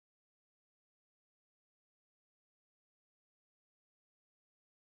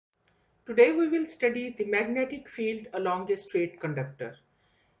Today we will study the magnetic field along a straight conductor.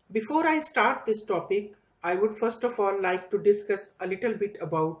 Before I start this topic, I would first of all like to discuss a little bit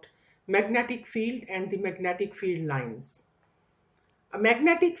about magnetic field and the magnetic field lines. A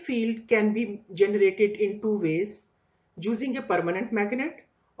magnetic field can be generated in two ways, using a permanent magnet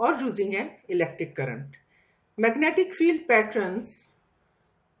or using an electric current. Magnetic field patterns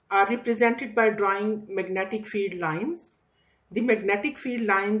are represented by drawing magnetic field lines. The magnetic field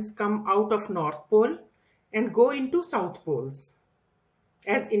lines come out of North Pole and go into South Poles,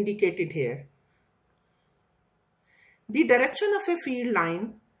 as indicated here. The direction of a field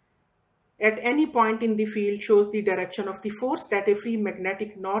line at any point in the field shows the direction of the force that a free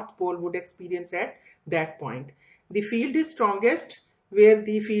magnetic North Pole would experience at that point. The field is strongest where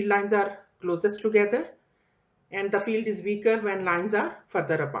the field lines are closest together, and the field is weaker when lines are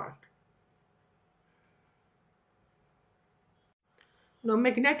further apart. Now,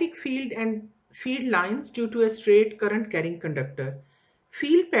 magnetic field and field lines due to a straight current carrying conductor.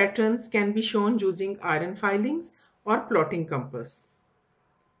 Field patterns can be shown using iron filings or plotting compass.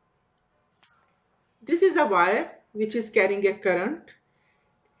 This is a wire which is carrying a current,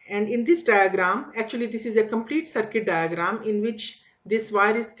 and in this diagram, actually this is a complete circuit diagram in which this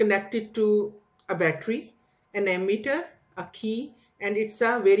wire is connected to a battery, an ammeter, a key, and it's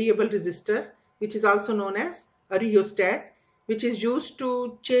a variable resistor which is also known as a rheostat, which is used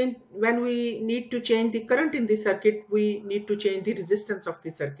to change when we need to change the current in the circuit. We need to change the resistance of the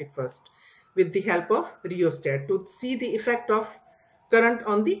circuit first with the help of rheostat to see the effect of current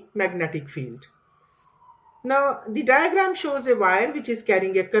on the magnetic field. Now the diagram shows a wire which is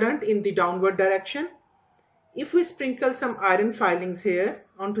carrying a current in the downward direction. If we sprinkle some iron filings here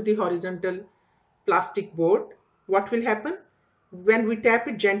onto the horizontal plastic board, what will happen? When we tap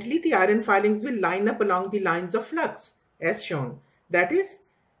it gently, the iron filings will line up along the lines of flux as shown. That is,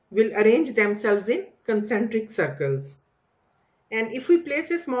 will arrange themselves in concentric circles. And if we place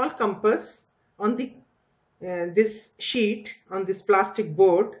a small compass on the this sheet on this plastic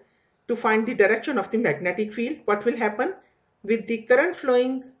board to find the direction of the magnetic field, what will happen? With the current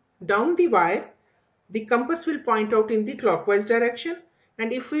flowing down the wire, the compass will point out in the clockwise direction,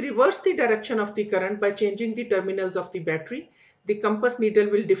 and if we reverse the direction of the current by changing the terminals of the battery, the compass needle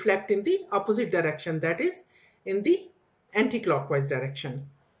will deflect in the opposite direction, that is in the anti-clockwise direction.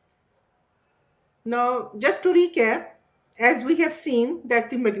 Now just to recap, as we have seen that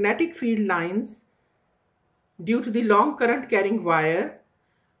the magnetic field lines due to the long current carrying wire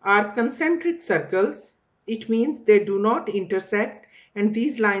are concentric circles. It means they do not intersect and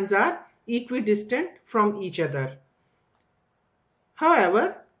these lines are equidistant from each other.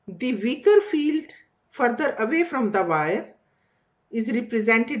 However, the weaker field further away from the wire is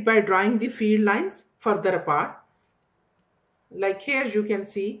represented by drawing the field lines further apart. Like here you can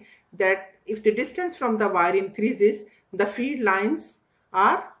see that if the distance from the wire increases, the field lines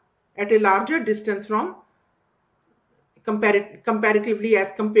are at a larger distance from comparatively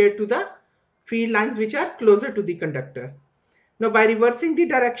as compared to the field lines which are closer to the conductor. Now by reversing the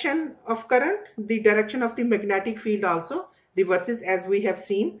direction of current, the direction of the magnetic field also reverses, as we have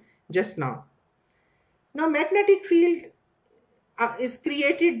seen just now. Now magnetic field is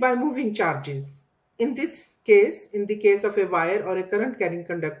created by moving charges. In this case, in the case of a wire or a current carrying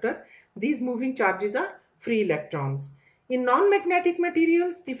conductor, these moving charges are free electrons. In non-magnetic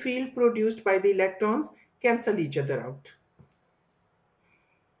materials, the field produced by the electrons cancel each other out.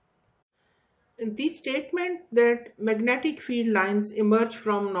 The statement that magnetic field lines emerge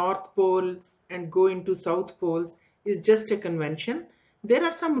from north poles and go into south poles is just a convention. There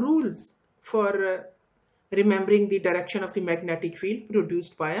are some rules for remembering the direction of the magnetic field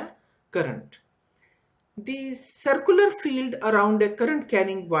produced by a current. The circular field around a current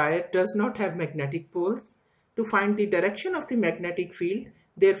carrying wire does not have magnetic poles. To find the direction of the magnetic field,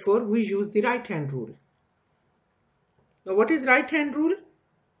 therefore we use the right hand rule. Now what is right hand rule?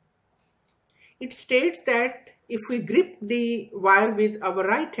 It states that if we grip the wire with our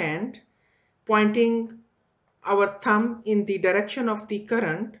right hand, pointing our thumb in the direction of the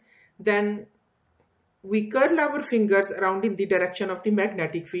current, then we curl our fingers around in the direction of the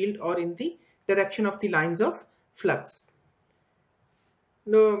magnetic field or in the direction of the lines of flux.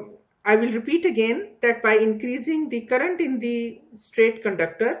 Now, I will repeat again that by increasing the current in the straight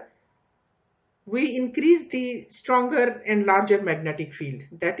conductor, we increase the stronger and larger magnetic field.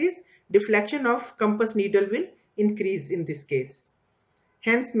 That is, deflection of compass needle will increase in this case.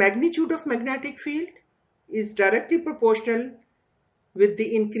 Hence, magnitude of magnetic field is directly proportional with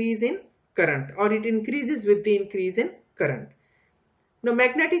the increase in current, or it increases with the increase in current. Now,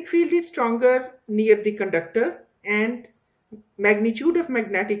 magnetic field is stronger near the conductor and magnitude of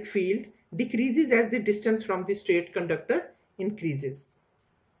magnetic field decreases as the distance from the straight conductor increases.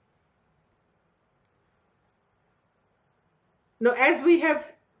 Now, as we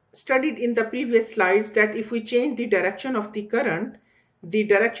have studied in the previous slides, that if we change the direction of the current, the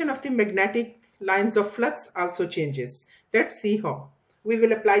direction of the magnetic lines of flux also changes. Let's see how. We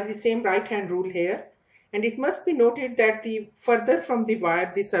will apply the same right hand rule here, and it must be noted that the further from the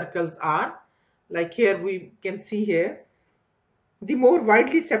wire the circles are, like here we can see here, the more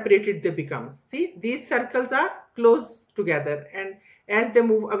widely separated they become. See, these circles are close together, and as they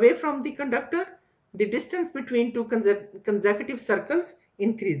move away from the conductor, the distance between two consecutive circles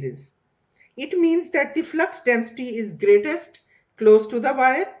increases. It means that the flux density is greatest close to the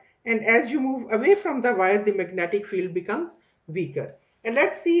wire, and as you move away from the wire, the magnetic field becomes weaker. And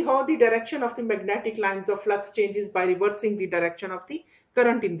let's see how the direction of the magnetic lines of flux changes by reversing the direction of the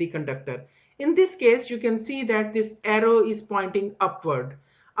current in the conductor. In this case, you can see that this arrow is pointing upward.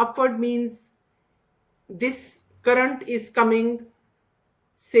 Upward means this current is coming,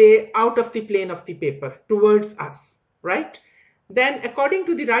 say, out of the plane of the paper towards us, right? Then according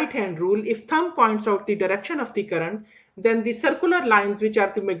to the right hand rule, if thumb points out the direction of the current, then the circular lines, which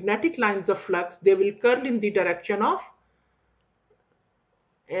are the magnetic lines of flux, they will curl in the direction of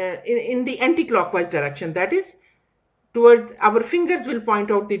in the anti-clockwise direction. That is, towards our fingers will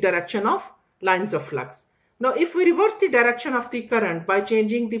point out the direction of lines of flux. Now, if we reverse the direction of the current by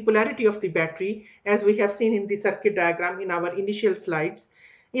changing the polarity of the battery, as we have seen in the circuit diagram in our initial slides,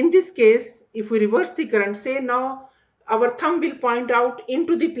 in this case, if we reverse the current, say now our thumb will point out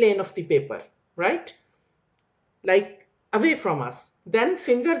into the plane of the paper, right? Like away from us. Then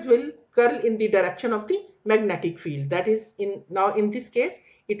fingers will curl in the direction of the magnetic field. That is, now in this case,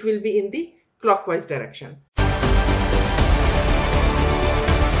 it will be in the clockwise direction.